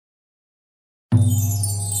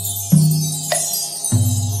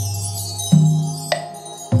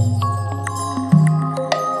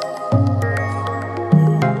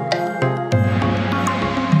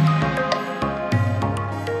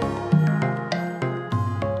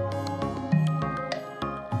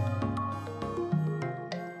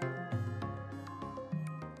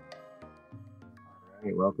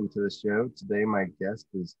Hey, welcome to the show. Today, my guest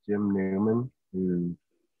is Jim Newman, who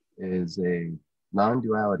is a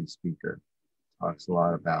non-duality speaker. Talks a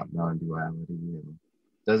lot about non-duality and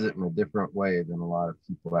does it in a different way than a lot of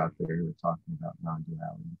people out there who are talking about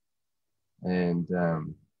non-duality.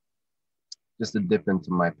 And just to dip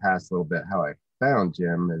into my past a little bit, how I found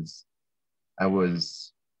Jim is I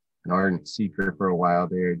was an ardent seeker for a while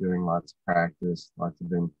there, doing lots of practice, lots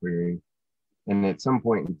of inquiry. And at some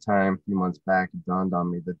point in time, a few months back, it dawned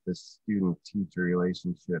on me that this student-teacher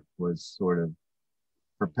relationship was sort of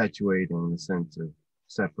perpetuating the sense of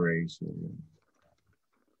separation. And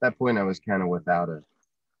at that point, I was kind of without a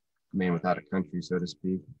man without a country, so to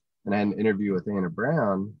speak. And I had an interview with Anna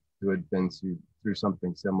Brown, who had been through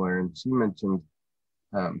something similar. And she mentioned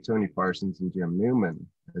Tony Parsons and Jim Newman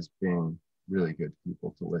as being really good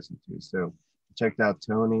people to listen to. So I checked out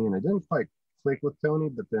Tony, and I didn't quite click with Tony,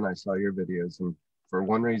 but then I saw your videos, and for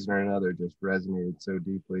one reason or another, just resonated so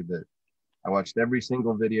deeply that I watched every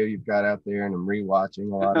single video you've got out there, and I'm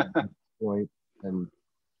rewatching a lot of at this point. And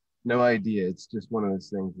no idea, it's just one of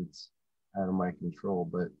those things that's out of my control.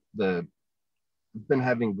 But I've been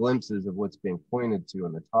having glimpses of what's being pointed to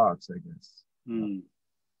in the talks, I guess. And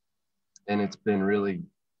it's been really,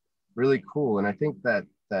 really cool. And I think that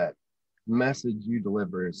message you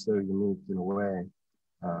deliver is so unique in a way.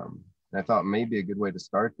 I thought maybe a good way to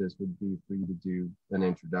start this would be for you to do an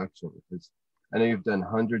introduction, because I know you've done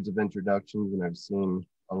hundreds of introductions and I've seen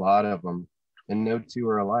a lot of them, and no two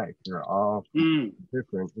are alike. They're all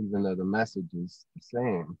different, even though the message is the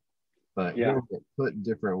same. But hearing it put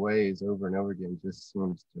different ways over and over again just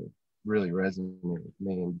seems to really resonate with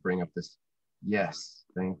me and bring up this, yes,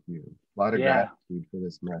 thank you. A lot of gratitude for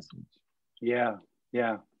this message. Yeah,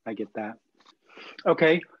 I get that.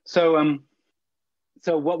 Okay, so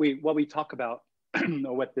what we talk about,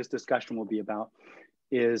 or what this discussion will be about,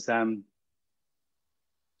 is that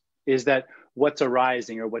what's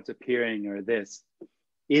arising or what's appearing or this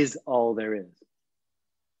is all there is.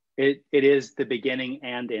 It is the beginning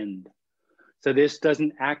and end. So this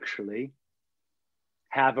doesn't actually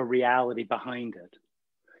have a reality behind it,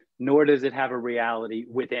 nor does it have a reality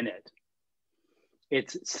within it.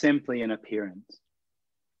 It's simply an appearance.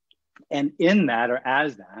 And in that, or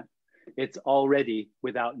as that, it's already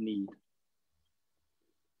without need.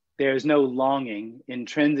 There's no longing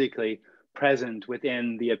intrinsically present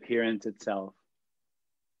within the appearance itself.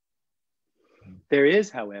 There is,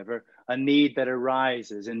 however, a need that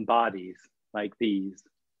arises in bodies like these.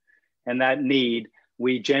 And that need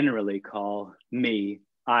we generally call me,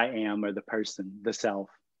 I am, or the person, the self.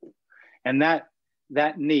 And that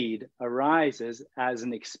need arises as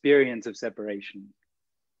an experience of separation.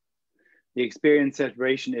 The experience of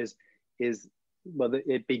separation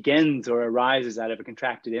it begins or arises out of a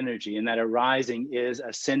contracted energy, and that arising is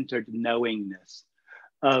a centered knowingness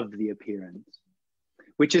of the appearance,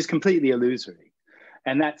 which is completely illusory.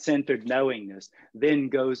 And that centered knowingness then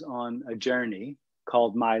goes on a journey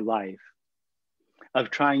called my life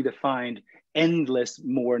of trying to find endless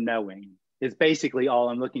more knowing. Is basically all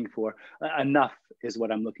I'm looking for. Enough is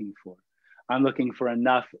what I'm looking for. I'm looking for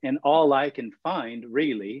enough, and all I can find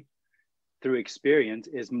really through experience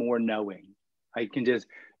is more knowing. I can just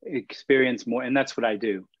experience more, and that's what I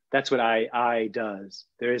do. That's what I does.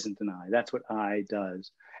 There isn't an I. That's what I does.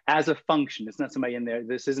 As a function, it's not somebody in there.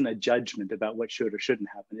 This isn't a judgment about what should or shouldn't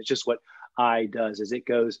happen. It's just what I does as it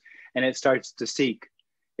goes, and it starts to seek.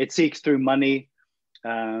 It seeks through money,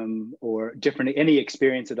 or any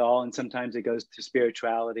experience at all. And sometimes it goes to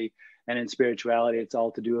spirituality, and in spirituality, it's all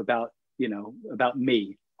to do about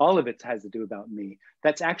me. All of it has to do about me.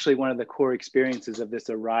 That's actually one of the core experiences of this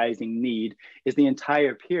arising need, is the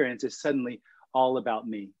entire appearance is suddenly all about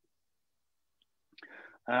me.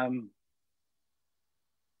 Now,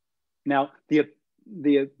 the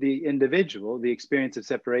individual, the experience of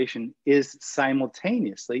separation is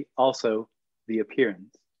simultaneously also the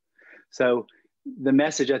appearance. So the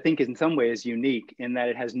message, I think, in some ways unique in that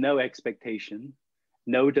it has no expectation,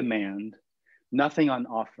 no demand, nothing on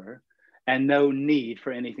offer, and no need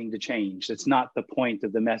for anything to change. That's not the point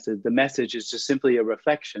of the message. The message is just simply a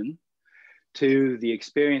reflection to the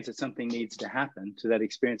experience that something needs to happen, to that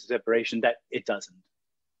experience of separation, that it doesn't.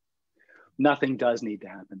 Nothing does need to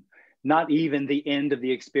happen. Not even the end of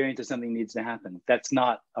the experience that something needs to happen. That's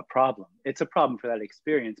not a problem. It's a problem for that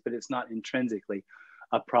experience, but it's not intrinsically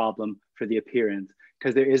a problem for the appearance,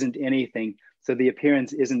 because there isn't anything. So the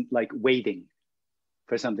appearance isn't like waiting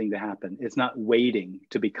for something to happen. It's not waiting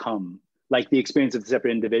to become, like the experience of the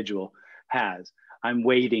separate individual has. I'm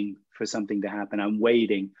waiting for something to happen. I'm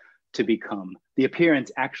waiting to become. The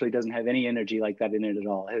appearance actually doesn't have any energy like that in it at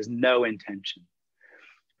all. It has no intention.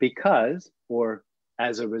 Because, or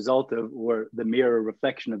as a result of, or the mirror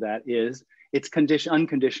reflection of that is, it's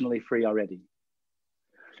unconditionally free already.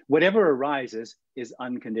 Whatever arises is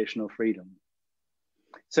unconditional freedom.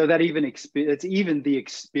 So that it's even the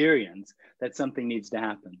experience that something needs to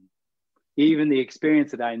happen. Even the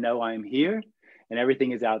experience that I know I'm here and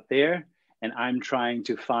everything is out there and I'm trying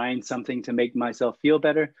to find something to make myself feel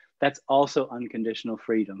better, that's also unconditional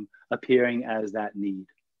freedom appearing as that need.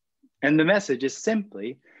 And the message is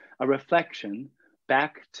simply a reflection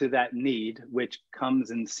back to that need, which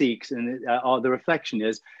comes and seeks. And all the reflection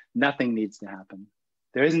is nothing needs to happen.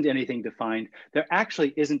 There isn't anything to find. There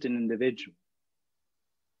actually isn't an individual.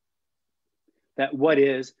 That what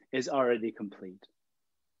is already complete.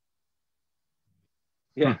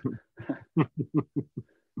 Yeah.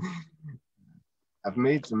 I've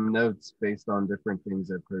made some notes based on different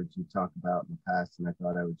things I've heard you talk about in the past, and I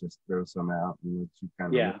thought I would just throw some out and let you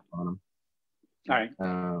kind of riff on them. All right.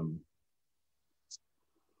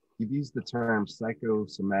 You've used the term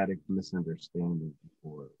psychosomatic misunderstanding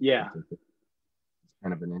before. Yeah. It's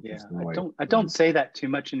kind of an interesting way. I don't say that too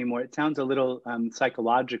much anymore. It sounds a little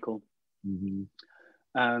psychological.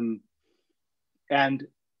 Mm-hmm. And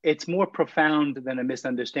it's more profound than a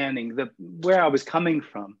misunderstanding. Where I was coming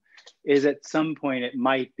from is at some point it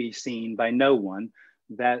might be seen by no one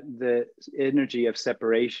that the energy of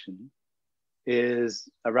separation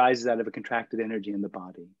arises out of a contracted energy in the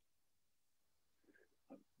body.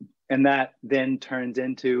 And that then turns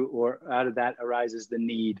into, or out of that arises the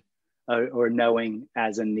need, or knowing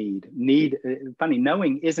as a need. Funny,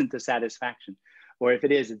 knowing isn't the satisfaction, or if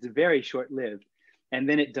it is, it's very short-lived. And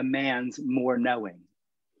then it demands more knowing.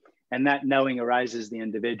 And that knowing arises the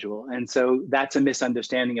individual. And so that's a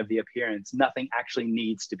misunderstanding of the appearance. Nothing actually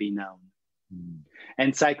needs to be known. Mm.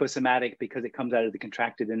 And psychosomatic because it comes out of the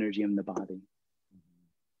contracted energy in the body.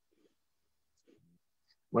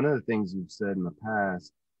 One of the things you've said in the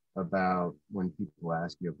past about when people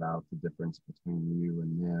ask you about the difference between you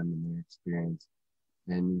and them and their experience,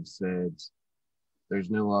 and you've said there's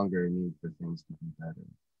no longer a need for things to be better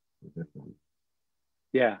or different.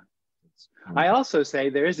 Yeah. I also say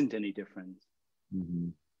there isn't any difference,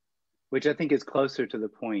 which I think is closer to the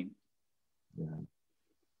point. Yeah.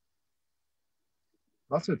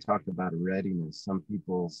 Also talked about a readiness. Some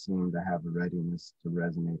people seem to have a readiness to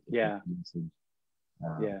resonate with the message,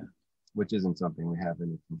 which isn't something we have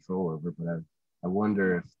any control over. But I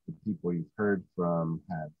wonder if the people you've heard from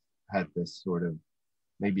have had this sort of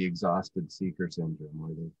maybe exhausted seeker syndrome,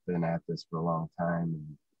 where they've been at this for a long time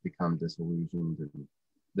and become disillusioned, and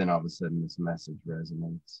then all of a sudden this message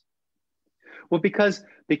resonates. Well, because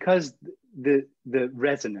the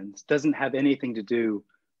resonance doesn't have anything to do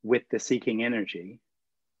with the seeking energy.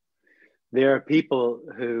 There are people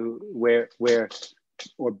who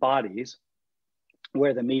or bodies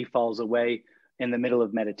where the me falls away in the middle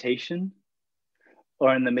of meditation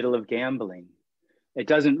or in the middle of gambling. It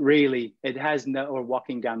doesn't really, or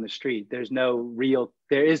walking down the street. There is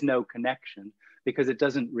no connection because it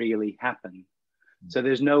doesn't really happen. So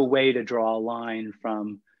there's no way to draw a line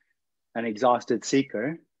from an exhausted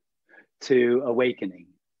seeker to awakening.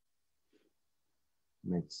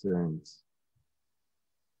 Makes sense.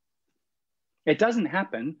 It doesn't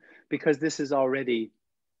happen because this is already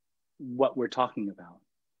what we're talking about.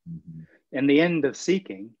 And the end of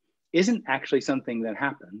seeking isn't actually something that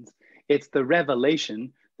happens. It's the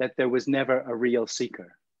revelation that there was never a real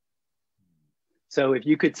seeker. So if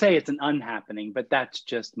you could say it's an unhappening, but that's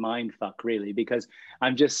just mind fuck really, because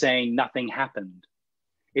I'm just saying nothing happened.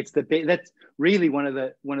 That's really one of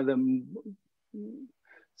the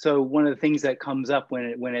things that comes up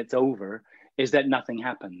when it's over is that nothing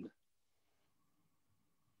happened.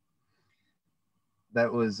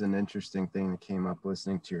 That was an interesting thing that came up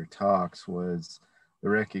listening to your talks, was the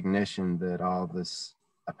recognition that all this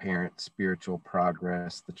apparent spiritual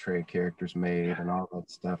progress the Trey characters made and all that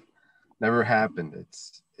stuff never happened.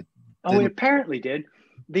 It apparently did.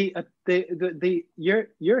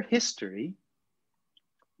 Your history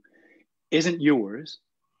isn't yours,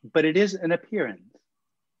 but it is an appearance.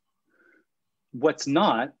 What's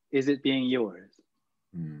not is it being yours.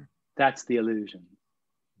 That's the illusion.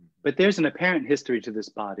 But there's an apparent history to this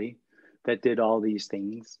body that did all these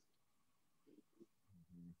things.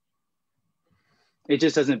 It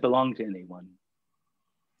just doesn't belong to anyone.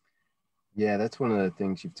 Yeah, that's one of the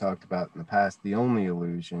things you've talked about in the past. The only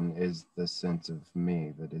illusion is the sense of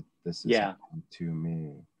me, that this is happening to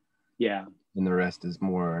me. Yeah. And the rest is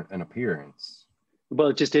more an appearance. Well,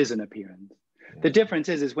 it just is an appearance. Yeah. The difference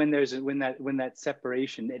is when that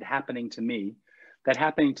separation, it happening to me, that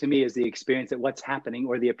happening to me is the experience that what's happening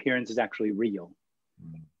or the appearance is actually real.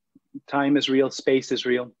 Time is real, space is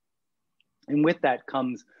real. And with that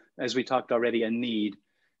comes, as we talked already, a need.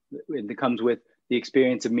 It comes with the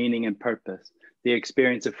experience of meaning and purpose, the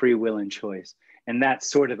experience of free will and choice. And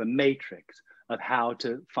that's sort of a matrix of how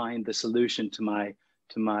to find the solution to my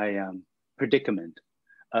predicament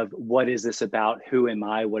of what is this about, who am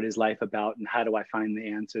I, what is life about, and how do I find the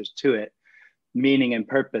answers to it. Meaning and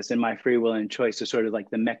purpose and my free will and choice are sort of like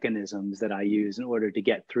the mechanisms that I use in order to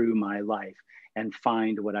get through my life and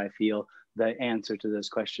find what I feel the answer to those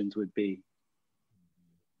questions would be.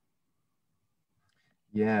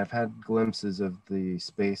 Yeah, I've had glimpses of the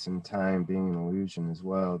space and time being an illusion as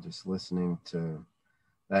well, just listening to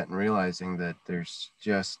that and realizing that there's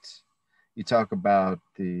just, you talk about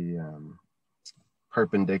the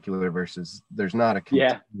perpendicular versus, there's not a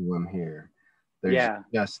continuum here. There's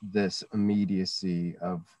just this immediacy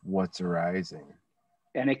of what's arising.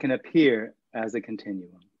 And it can appear as a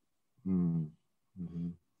continuum. Mm-hmm.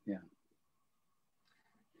 Yeah.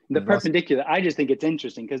 The perpendicular, I just think it's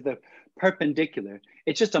interesting because the perpendicular,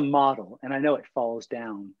 it's just a model, and I know it falls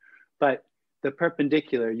down, but the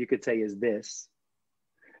perpendicular, you could say, is this.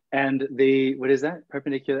 And the, what is that?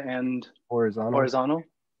 Perpendicular and horizontal?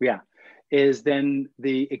 Yeah. Is then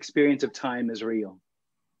the experience of time is real.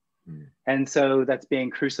 And so that's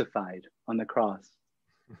being crucified on the cross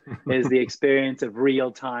is the experience of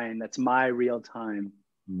real time. That's my real time.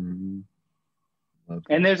 Mm-hmm.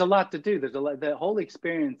 Okay. And there's a lot to do. There's a lot, the whole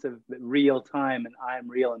experience of real time and I'm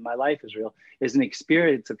real and my life is real is an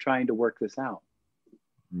experience of trying to work this out.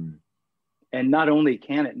 Mm. And not only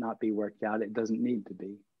can it not be worked out, it doesn't need to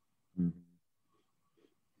be. Mm.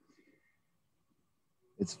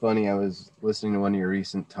 It's funny, I was listening to one of your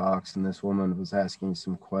recent talks and this woman was asking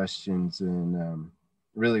some questions and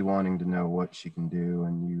really wanting to know what she can do,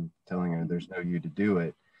 and you telling her there's no you to do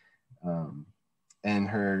it. And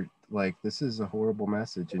her like, this is a horrible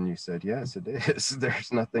message. And you said, yes, it is.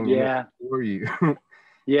 There's nothing for you.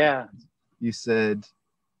 Yeah. You said,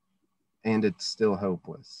 and it's still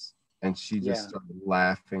hopeless. And she just started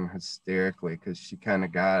laughing hysterically because she kind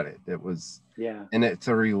of got it. It was, and it's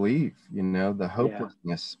a relief, you know, the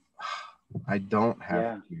hopelessness. I don't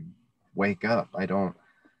have to wake up.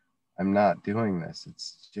 I'm not doing this.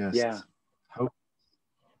 It's just hope.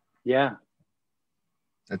 Yeah.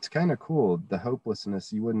 It's kind of cool. The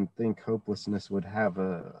hopelessness, you wouldn't think hopelessness would have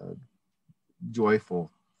a joyful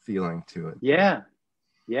feeling to it. Yeah.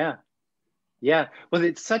 Yeah. Yeah. Well,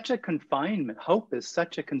 it's such a confinement. Hope is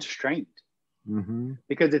such a constraint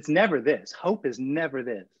because it's never this. Hope is never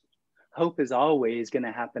this. Hope is always going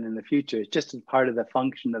to happen in the future. It's just as part of the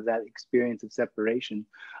function of that experience of separation,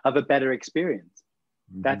 of a better experience.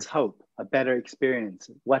 That's hope, a better experience.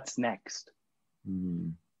 What's next?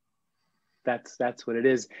 That's what it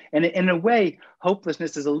is. And in a way,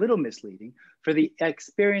 hopelessness is a little misleading. For the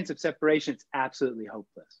experience of separation, it's absolutely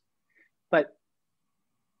hopeless. But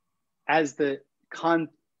as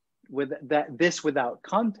without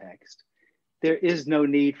context, there is no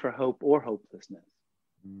need for hope or hopelessness.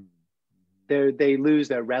 They lose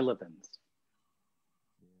their relevance.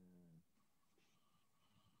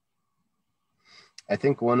 I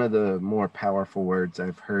think one of the more powerful words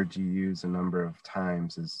I've heard you use a number of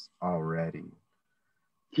times is already.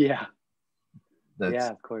 Yeah.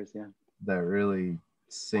 Of course. Yeah. That really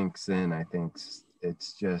sinks in. I think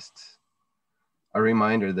it's just a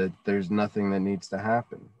reminder that there's nothing that needs to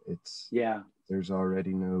happen. There's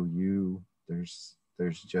already no you. There's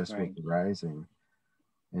just what's arising.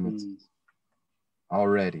 And it's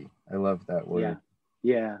already. I love that word.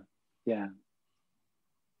 Yeah.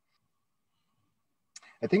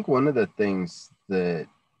 I think one of the things that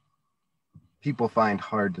people find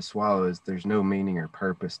hard to swallow is there's no meaning or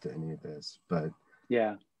purpose to any of this, but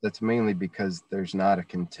that's mainly because there's not a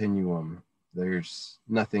continuum. There's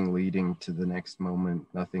nothing leading to the next moment,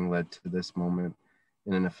 nothing led to this moment.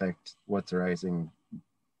 And in effect, what's arising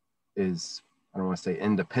is, I don't want to say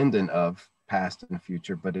independent of past and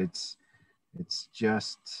future, but it's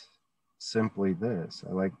just simply this.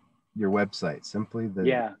 I like your website, simply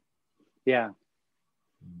the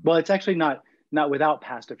Well, it's actually not without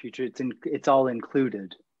past or future. It's all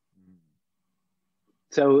included.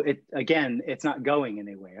 So it's not going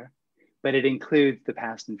anywhere, but it includes the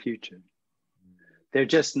past and future. They're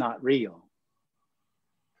just not real.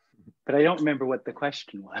 But I don't remember what the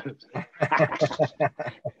question was. I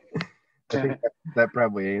think that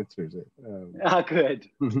probably answers it. Good.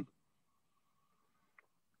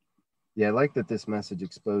 Yeah, I like that this message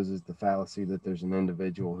exposes the fallacy that there's an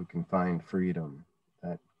individual who can find freedom.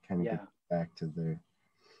 That kind of gets back to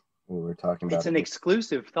what we were talking about. It's an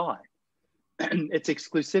exclusive thought. It's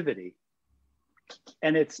exclusivity.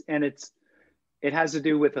 And it has to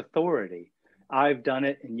do with authority. I've done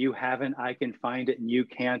it and you haven't. I can find it and you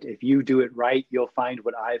can't. If you do it right, you'll find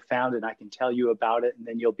what I've found and I can tell you about it. And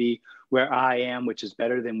then you'll be where I am, which is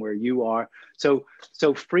better than where you are. So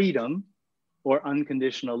freedom or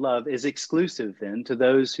unconditional love is exclusive then to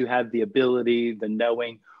those who have the ability, the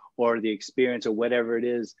knowing, or the experience, or whatever it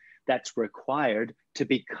is that's required to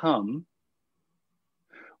become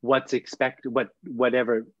what's expected,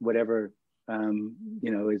 whatever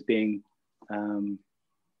is being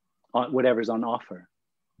whatever's on offer.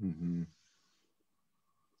 Mm-hmm.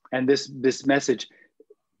 And this message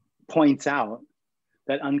points out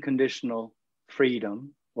that unconditional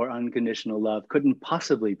freedom or unconditional love couldn't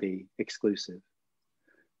possibly be exclusive.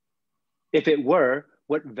 If it were,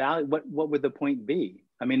 what would the point be?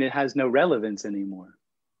 I mean, it has no relevance anymore.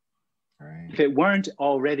 Right. If it weren't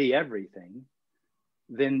already everything,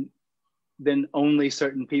 then only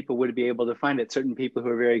certain people would be able to find it. Certain people who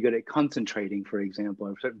are very good at concentrating, for example,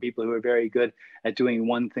 or certain people who are very good at doing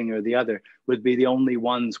one thing or the other would be the only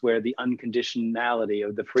ones where the unconditionality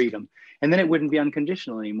of the freedom, and then it wouldn't be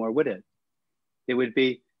unconditional anymore, would it? It would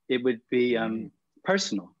be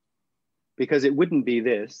personal, because it wouldn't be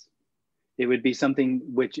this. It would be something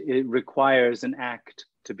which it requires an act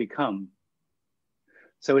to become.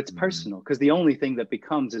 So it's personal, because the only thing that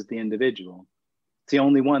becomes is the individual. It's the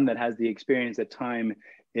only one that has the experience that time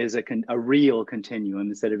is a real continuum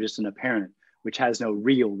instead of just an apparent, which has no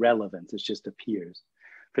real relevance. It just appears.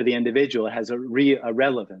 For the individual, it has a real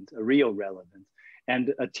relevance.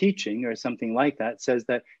 And a teaching or something like that says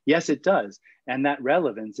that, yes, it does. And that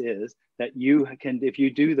relevance is that you can, if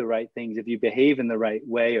you do the right things, if you behave in the right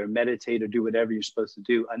way or meditate or do whatever you're supposed to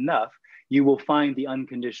do enough, you will find the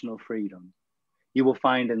unconditional freedom. You will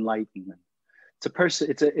find enlightenment.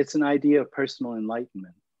 It's an idea of personal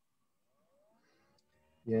enlightenment.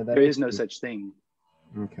 Yeah, there is no such thing.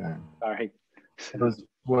 Okay. Sorry. That was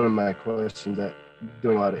one of my questions. That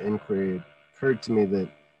doing a lot of inquiry, it occurred to me that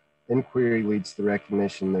inquiry leads to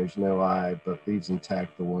recognition there's no I, but leaves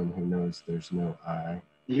intact the one who knows there's no I.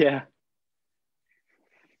 Yeah.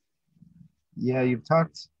 Yeah, you've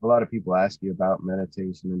talked, a lot of people ask you about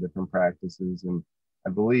meditation and different practices, and I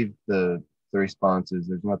believe the response is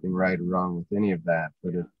there's nothing right or wrong with any of that,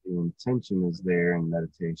 but if the intention is there in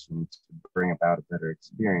meditation to bring about a better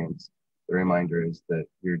experience, the reminder is that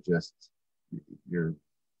you're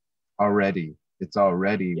already, it's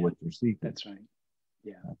already what you're seeking. That's right.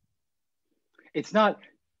 Yeah. It's not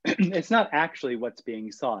actually what's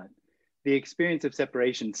being sought. The experience of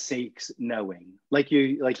separation seeks knowing. Like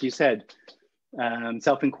you said,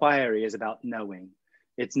 self-inquiry is about knowing.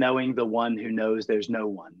 It's knowing the one who knows there's no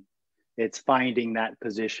one. It's finding that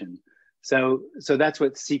position. So that's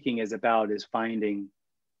what seeking is about, is finding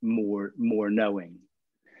more knowing.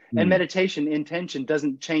 And meditation intention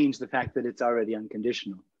doesn't change the fact that it's already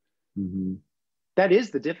unconditional. Mm-hmm. That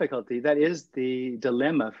is the difficulty. That is the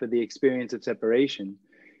dilemma for the experience of separation,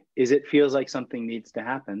 is it feels like something needs to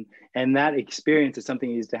happen. And that experience of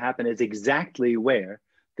something needs to happen is exactly where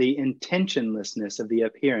the intentionlessness of the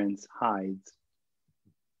appearance hides.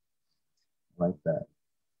 Like that.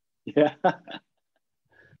 Yeah.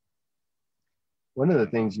 One of the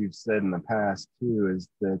things you've said in the past too is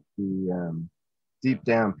that the deep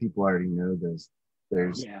down people already know this.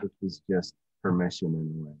 This is just permission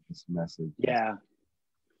in a way, this message. Yeah.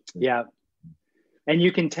 Yeah. And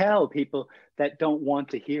you can tell people that don't want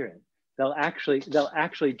to hear it. They'll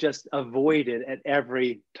actually just avoid it at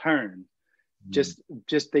every turn. Just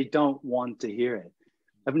they don't want to hear it.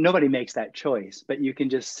 Nobody makes that choice, but you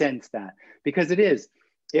can just sense that, because it is,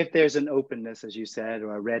 if there's an openness, as you said,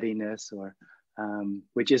 or a readiness, or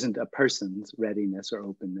which isn't a person's readiness or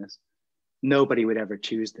openness, nobody would ever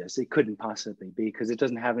choose this. It couldn't possibly be, because it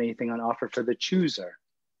doesn't have anything on offer for the chooser.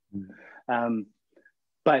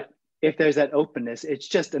 But if there's that openness, it's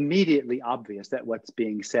just immediately obvious that what's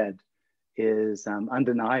being said is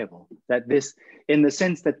undeniable. That this, in the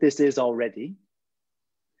sense that this is already,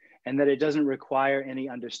 and that it doesn't require any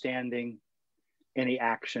understanding, any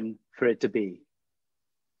action for it to be.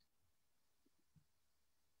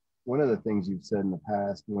 One of the things you've said in the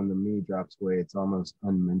past, when the me drops away, it's almost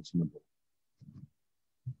unmentionable.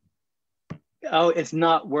 Oh, it's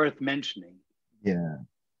not worth mentioning. Yeah.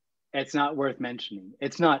 It's not worth mentioning.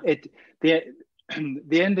 It's not, the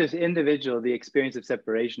individual, the experience of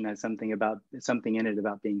separation has something in it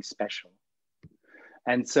about being special.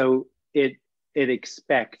 And so it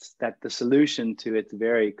expects that the solution to its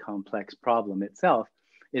very complex problem itself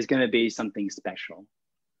is going to be something special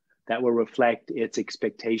that will reflect its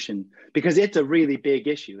expectation, because it's a really big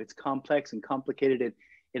issue. It's complex and complicated.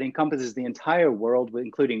 It encompasses the entire world,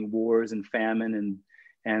 including wars and famine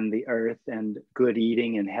and the earth and good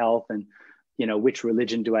eating and health. And, which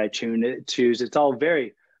religion do I choose? It's all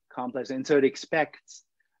very complex. And so it expects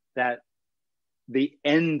that the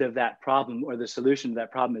end of that problem or the solution to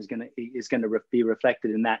that problem is going to be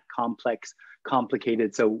reflected in that complex,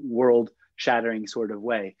 complicated, so world-shattering sort of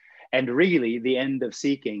way. And really, the end of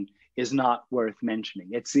seeking is not worth mentioning.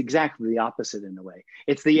 It's exactly the opposite in a way.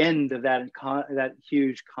 It's the end of that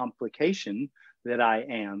huge complication that I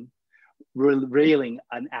am, revealing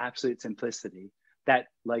an absolute simplicity that,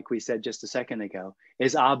 like we said just a second ago,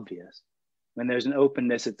 is obvious. When there's an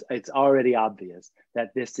openness, it's already obvious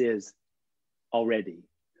that this is already.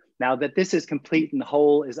 Now, that this is complete and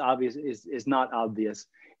whole is obvious, is not obvious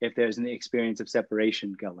if there's an experience of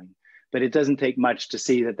separation going. But it doesn't take much to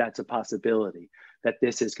see that that's a possibility, that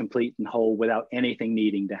this is complete and whole without anything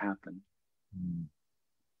needing to happen.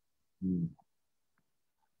 Mm-hmm.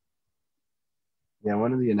 Yeah,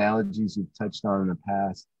 one of the analogies you've touched on in the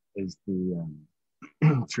past is the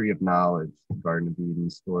tree of knowledge, the Garden of Eden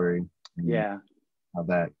story. Yeah. How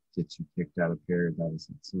that gets you kicked out of paradise.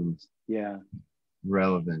 It seems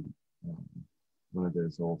relevant. One of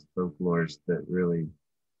those old folklores that really,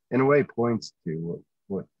 in a way, points to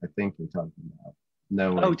what I think you're talking about.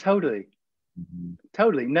 Knowing. Oh, totally. Mm-hmm.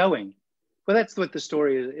 Totally, knowing. Well, that's what the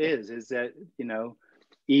story is that,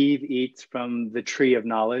 Eve eats from the tree of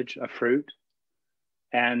knowledge, a fruit,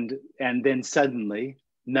 and then suddenly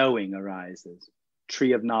knowing arises.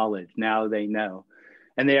 Tree of knowledge, now they know.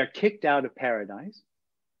 And they are kicked out of paradise,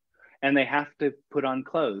 and they have to put on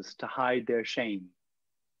clothes to hide their shame.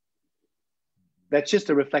 That's just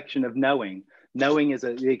a reflection of knowing. Knowing is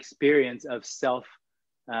the experience of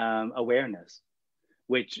self-awareness,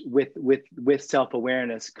 which with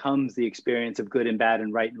self-awareness comes the experience of good and bad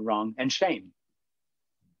and right and wrong and shame.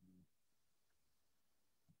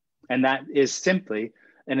 And that is simply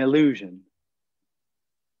an illusion.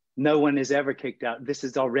 No one is ever kicked out. This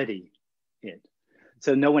is already it.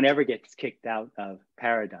 So no one ever gets kicked out of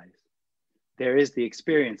paradise. There is the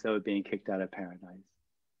experience, though, of being kicked out of paradise.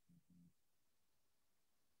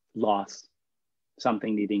 Loss,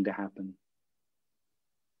 something needing to happen.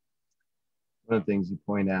 One of the things you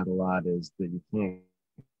point out a lot is that you can't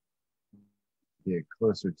get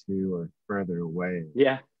closer to or further away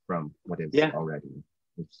from what is already.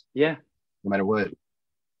 No matter what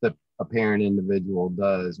the apparent individual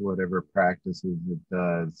does, whatever practices it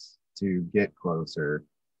does to get closer,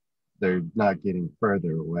 they're not getting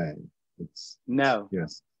further away. It's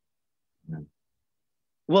just.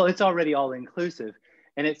 Well, it's already all inclusive.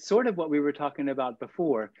 And it's sort of what we were talking about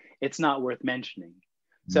before. It's not worth mentioning.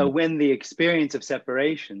 So when the experience of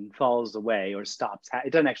separation falls away or stops,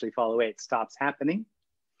 it doesn't actually fall away, it stops happening.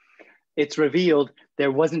 It's revealed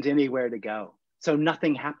there wasn't anywhere to go. So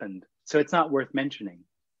nothing happened. So it's not worth mentioning.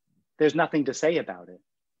 There's nothing to say about it.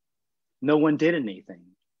 No one did anything.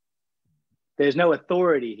 There's no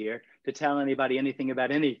authority here to tell anybody anything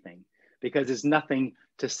about anything because there's nothing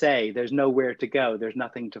to say. There's nowhere to go. There's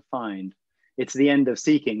nothing to find. It's the end of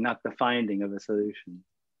seeking, not the finding of a solution.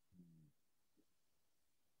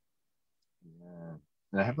 Yeah.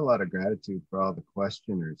 And I have a lot of gratitude for all the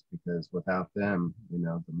questioners because without them,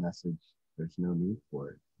 the message, there's no need for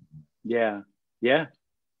it. Yeah.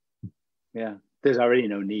 There's already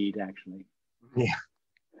no need, actually. Yeah.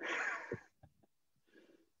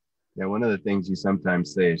 Yeah, one of the things you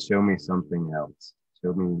sometimes say is, show me something else.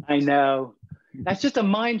 Show me. I know. That's just a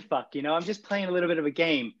mind fuck, I'm just playing a little bit of a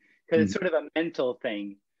game because it's sort of a mental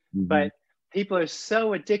thing. Mm-hmm. But people are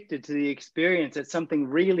so addicted to the experience that something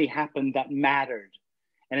really happened that mattered.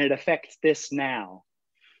 And it affects this now.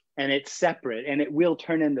 And it's separate. And it will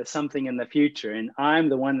turn into something in the future. And I'm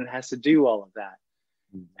the one that has to do all of that.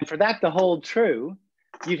 Mm-hmm. And for that to hold true,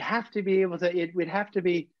 you'd have to be able to, it would have to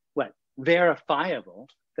be, verifiable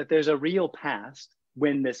that there's a real past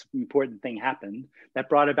when this important thing happened that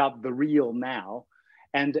brought about the real now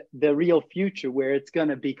and the real future where it's going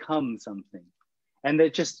to become something. And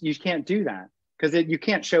that you can't do that because you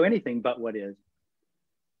can't show anything but what is.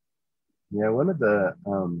 Yeah, one of the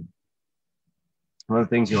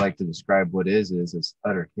things you like to describe what is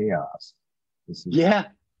utter chaos. This is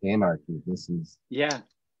anarchy. This is it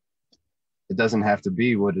doesn't have to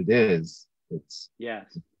be what it is. It's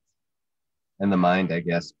and the mind, I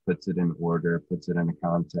guess, puts it in order, puts it in a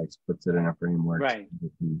context, puts it in a framework. Right. So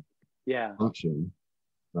it can function.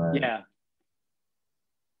 But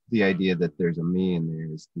the idea that there's a me in there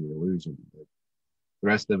is the illusion. But the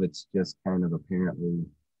rest of it's just kind of apparently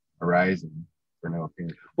arising for no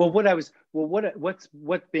apparent. Well, what's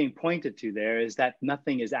being pointed to there is that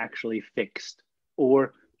nothing is actually fixed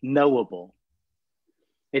or knowable.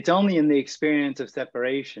 It's only in the experience of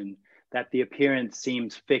separation that the appearance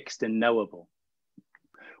seems fixed and knowable.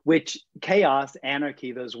 which chaos,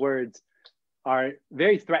 anarchy, those words are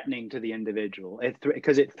very threatening to the individual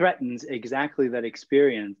because it threatens exactly that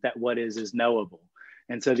experience that what is knowable.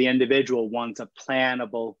 And so the individual wants a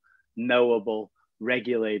plannable, knowable,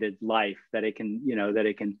 regulated life that it can, that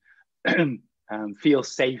it can feel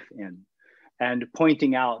safe in. And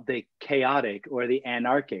pointing out the chaotic or the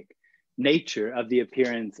anarchic nature of the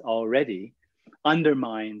appearance already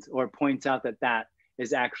undermines or points out that that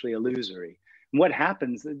is actually illusory. And what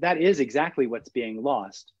happens, that is exactly what's being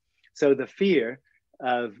lost. So the fear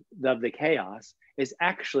of the chaos is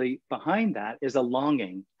actually behind that is a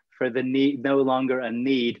longing for the need, no longer a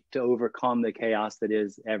need to overcome the chaos that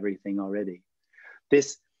is everything already.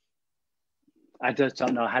 This, I just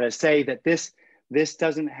don't know how to say that this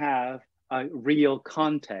doesn't have a real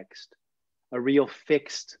context, a real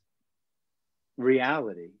fixed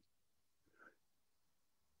reality.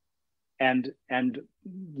 And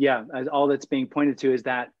yeah, all that's being pointed to is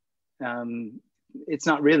that it's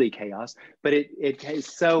not really chaos, but it is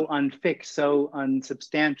so unfixed, so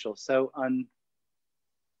unsubstantial, so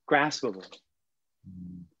ungraspable.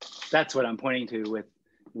 That's what I'm pointing to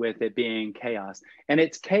with it being chaos. And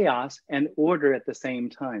it's chaos and order at the same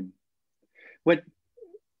time. What's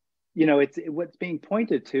being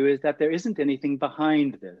pointed to is that there isn't anything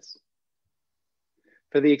behind this.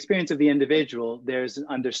 For the experience of the individual, there's an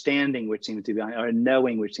understanding which seems to be behind, or a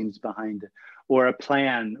knowing which seems behind it, or a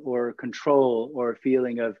plan, or control, or a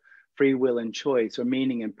feeling of free will and choice, or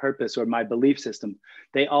meaning and purpose, or my belief system.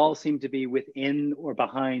 They all seem to be within or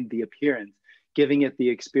behind the appearance, giving it the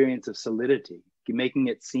experience of solidity, making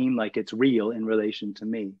it seem like it's real in relation to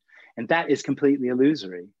me. And that is completely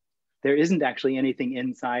illusory. There isn't actually anything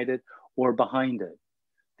inside it or behind it.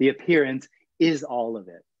 The appearance is all of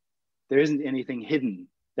it. There isn't anything hidden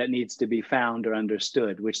that needs to be found or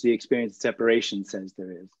understood, which the experience of separation says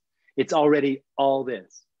there is. It's already all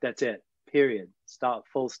this. That's it. Period. Stop.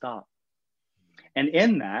 Full stop. And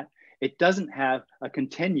in that, it doesn't have a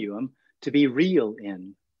continuum to be real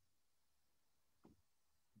in.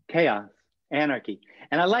 Chaos, anarchy.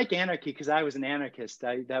 And I like anarchy because I was an anarchist.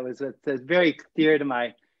 That's very dear to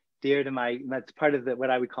my, that's part of what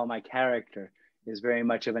I would call my character, is very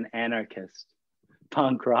much of an anarchist.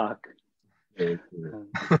 Punk rock. Could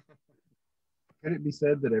it be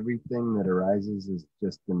said that everything that arises is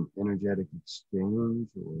just an energetic exchange,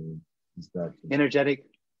 or is that just energetic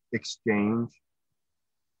exchange?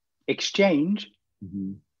 Exchange?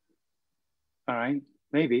 Mm-hmm. All right,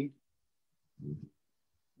 maybe.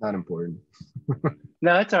 Not important.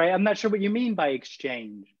 No, that's all right. I'm not sure what you mean by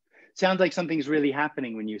exchange. Sounds like something's really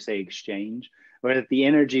happening when you say exchange, or that the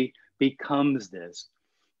energy becomes this.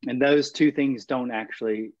 And those two things don't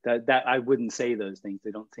actually, that I wouldn't say those things. They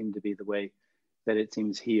don't seem to be the way that it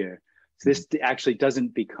seems here. So this actually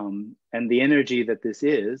doesn't become, and the energy that this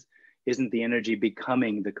isn't the energy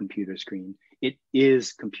becoming the computer screen. It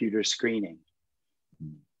is computer screening.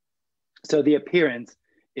 So the appearance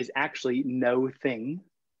is actually no thing,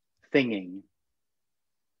 thinging,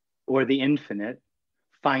 or the infinite,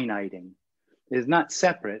 finiting. It is not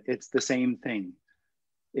separate, it's the same thing.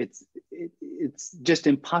 It's just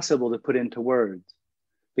impossible to put into words,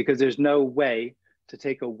 because there's no way to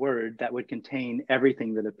take a word that would contain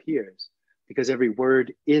everything that appears, because every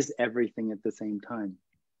word is everything at the same time.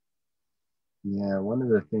 Yeah, one of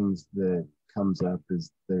the things that comes up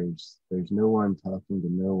is there's no one talking to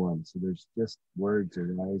no one, so there's just words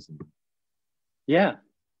arising. Yeah.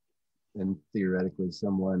 And theoretically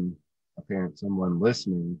someone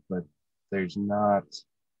listening, but there's none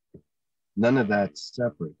of that's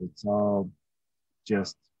separate. It's all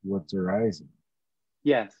just what's arising.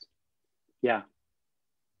 Yes. Yeah.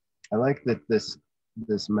 I like that this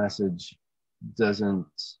message doesn't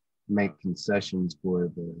make concessions for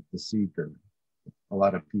the seeker. A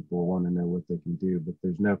lot of people want to know what they can do, but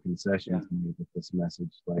there's no concessions made with this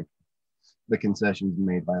message, like the concessions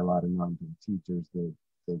made by a lot of non-dual teachers that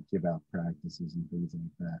give out practices and things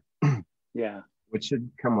like that. Yeah. Which should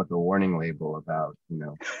come with a warning label about,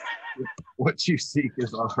 what you seek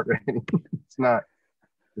is already,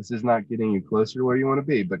 this is not getting you closer to where you want to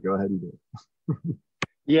be, but go ahead and do it.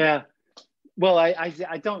 Yeah. Well,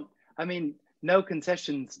 no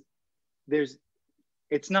concessions.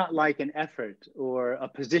 It's not like an effort or a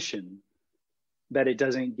position that it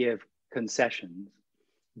doesn't give concessions.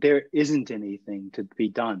 There isn't anything to be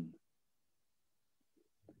done.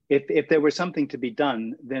 If there were something to be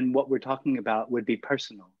done, then what we're talking about would be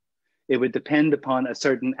personal. It would depend upon a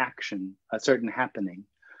certain action, a certain happening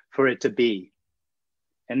for it to be.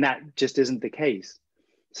 And that just isn't the case.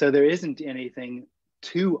 So there isn't anything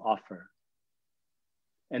to offer.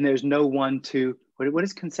 and there's no one to, what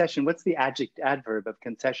is concession? What's the adverb of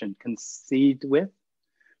concession? Concede with?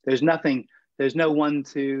 There's nothing, there's no one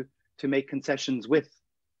to make concessions with.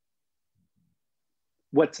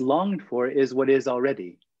 What's longed for is what is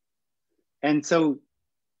already. And so,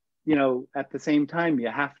 you know, at the same time, you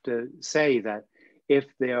have to say that if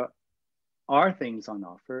there are things on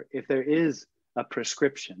offer, if there is a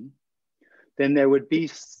prescription, then there would be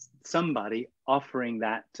somebody offering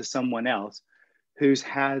that to someone else who's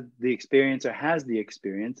had the experience or has the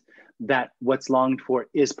experience that what's longed for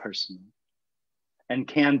is personal and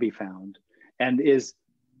can be found and is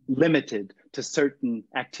limited to certain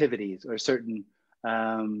activities or certain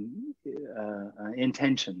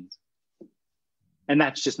intentions. And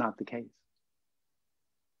that's just not the case.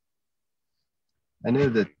 I know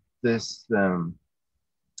that this, when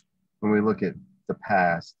we look at the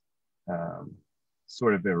past,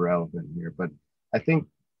 sort of irrelevant here, but I think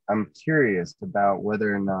I'm curious about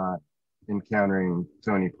whether or not encountering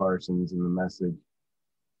Tony Parsons and the message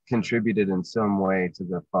contributed in some way to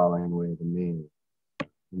the falling away of the me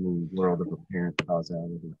in the world of apparent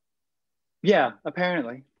causality. Yeah,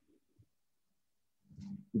 apparently.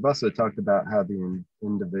 You've also talked about how the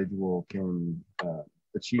individual can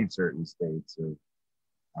achieve certain states of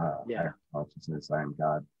higher consciousness, I am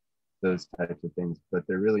God, those types of things, but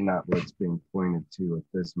they're really not what's being pointed to with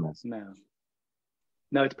this message.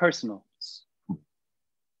 No, it's personal.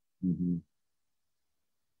 Mm-hmm.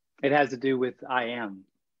 It has to do with I am.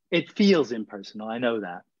 It feels impersonal, I know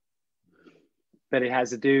that. But it has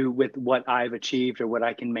to do with what I've achieved or what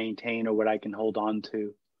I can maintain or what I can hold on to.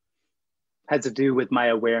 It has to do with my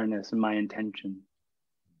awareness and my intention.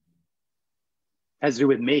 It has to do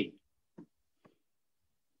with me.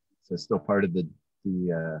 So it's still part of the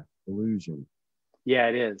illusion. Yeah,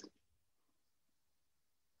 it is.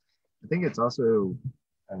 I think it's also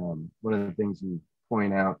one of the things you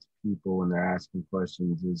point out to people when they're asking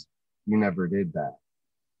questions is you never did that,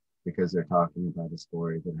 because they're talking about a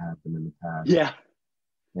story that happened in the past. Yeah.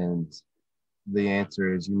 And the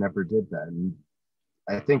answer is you never did that. And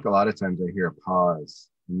I think a lot of times I hear a pause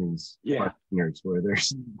in these questioners where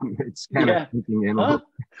there's it's kind of thinking in a little.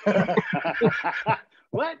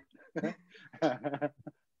 What?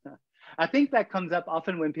 I think that comes up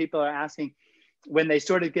often when people are asking, when they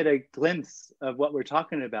sort of get a glimpse of what we're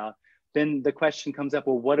talking about, then the question comes up,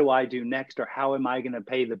 well, what do I do next? Or how am I going to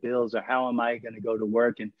pay the bills? Or how am I going to go to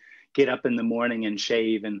work and get up in the morning and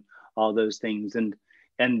shave and all those things? And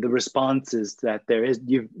the response is that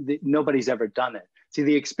nobody's ever done it. See,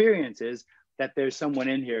 the experience is that there's someone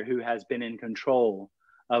in here who has been in control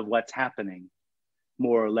of what's happening,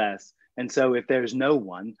 more or less. And so if there's no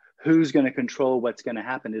one, who's going to control what's going to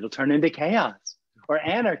happen? It'll turn into chaos or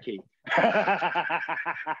anarchy.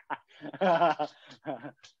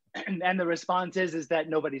 And the response is that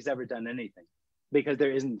nobody's ever done anything because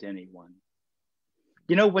there isn't anyone.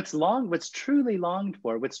 You know, what's truly longed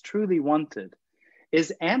for, what's truly wanted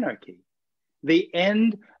is anarchy. The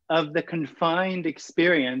end of the confined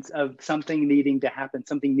experience of something needing to happen,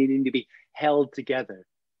 something needing to be held together,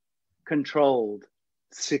 controlled,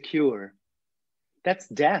 secure. That's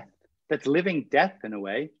death. That's living death in a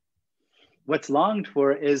way. What's longed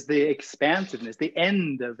for is the expansiveness, the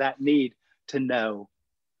end of that need to know,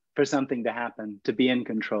 for something to happen, to be in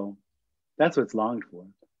control. That's what's longed for.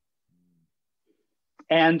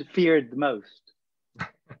 And feared the most.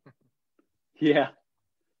 Yeah.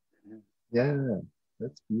 Yeah,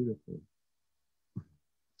 that's beautiful.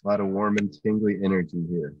 A lot of warm and tingly energy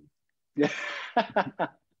here. Yeah.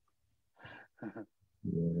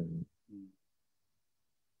 Yeah.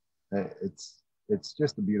 It's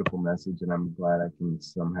just a beautiful message, and I'm glad I can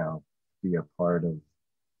somehow be a part of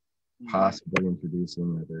possibly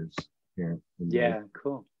introducing others here. Yeah,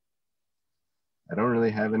 cool. I don't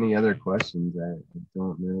really have any other questions. I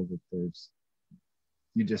don't know that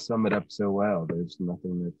you just sum it up so well. There's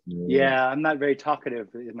nothing that really... I'm not very talkative.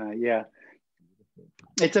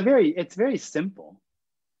 It's very simple.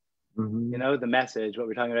 Mm-hmm. You know, the message, what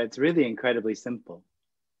we're talking about, it's really incredibly simple.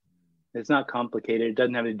 It's not complicated. It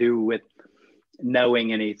doesn't have to do with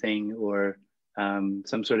knowing anything or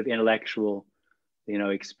some sort of intellectual,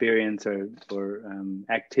 experience or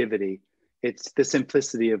activity. It's the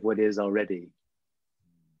simplicity of what is already.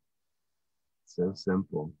 So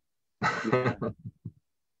simple. Yeah.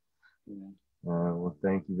 Well,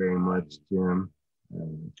 thank you very much, Jim.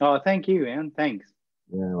 Thank you, Ann. Thanks.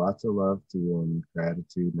 Yeah, lots of love to you and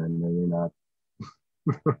gratitude. And I know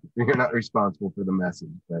you're not responsible for the message,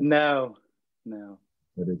 but no.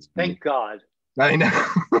 But it's thank God. I know.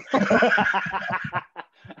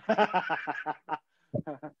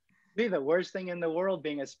 be the worst thing in the world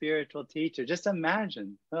being a spiritual teacher. Just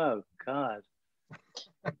imagine. Oh God.